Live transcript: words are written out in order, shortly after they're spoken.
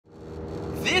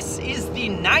This is the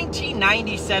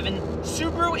 1997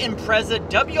 Subaru Impreza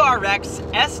WRX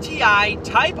STI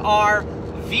Type R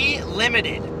V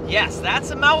Limited. Yes, that's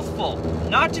a mouthful.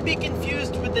 Not to be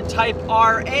confused with the Type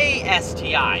RA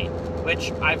STI,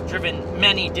 which I've driven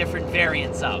many different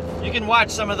variants of. You can watch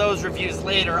some of those reviews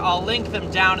later. I'll link them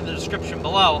down in the description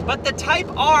below. But the Type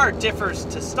R differs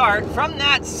to start from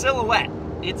that silhouette.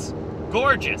 It's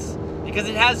gorgeous because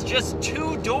it has just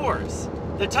 2 doors.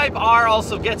 The Type R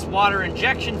also gets water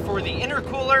injection for the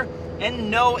intercooler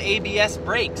and no ABS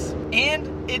brakes.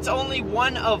 And it's only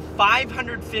one of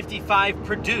 555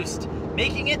 produced,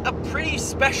 making it a pretty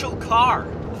special car.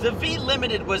 The V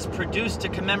Limited was produced to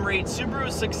commemorate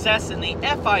Subaru's success in the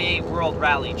FIA World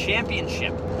Rally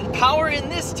Championship. And power in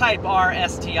this Type R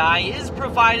STI is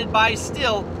provided by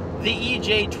still the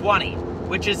EJ20,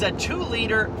 which is a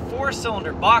 2-liter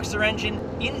 4-cylinder boxer engine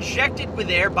injected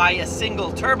with air by a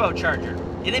single turbocharger.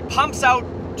 And it pumps out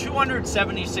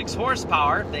 276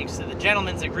 horsepower, thanks to the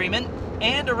gentleman's agreement,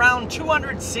 and around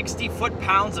 260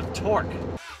 foot-pounds of torque.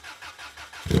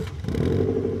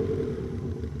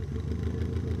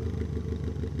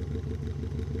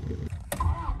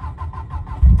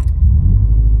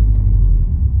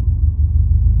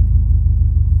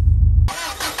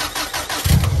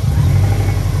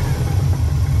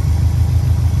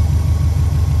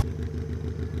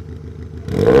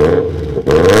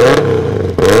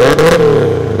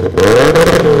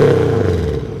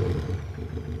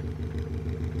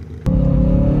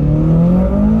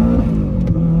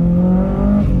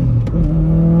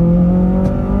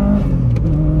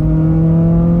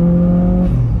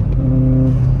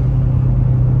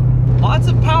 Lots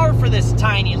of power for this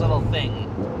tiny little thing.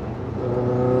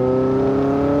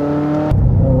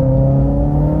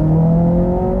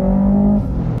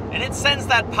 And it sends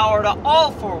that power to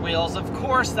all 4 wheels. Of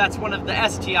course, that's one of the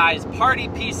STI's party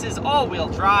pieces, all-wheel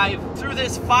drive, through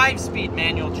this 5-speed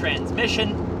manual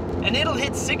transmission. And it'll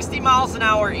hit 60 miles an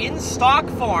hour in stock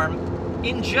form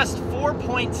in just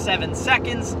 4.7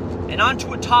 seconds and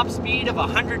onto a top speed of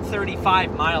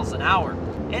 135 miles an hour.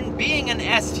 And being an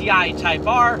STI Type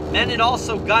R, then it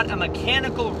also got a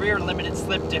mechanical rear limited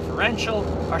slip differential,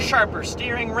 a sharper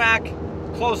steering rack,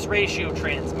 close ratio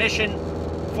transmission,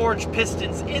 forged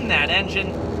pistons in that engine,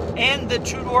 and the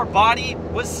 2-door body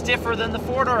was stiffer than the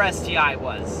 4-door STI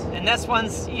was. And this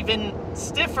one's even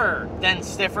stiffer than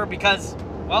stiffer because,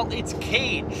 well, it's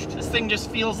caged. This thing just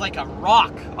feels like a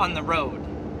rock on the road.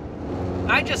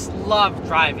 I just love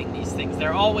driving these things.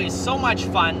 They're always so much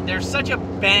fun. They're such a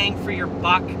bang for your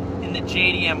buck in the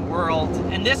JDM world.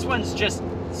 And this one's just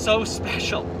so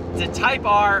special. It's a Type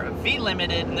R V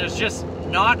Limited, and there's just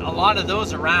not a lot of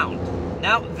those around.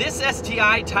 Now, this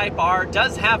STI Type R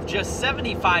does have just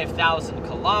 75,000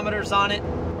 kilometers on it,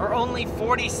 or only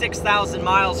 46,000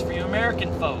 miles for you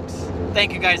American folks.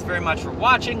 Thank you guys very much for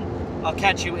watching. I'll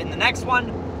catch you in the next one.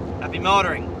 Happy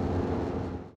motoring.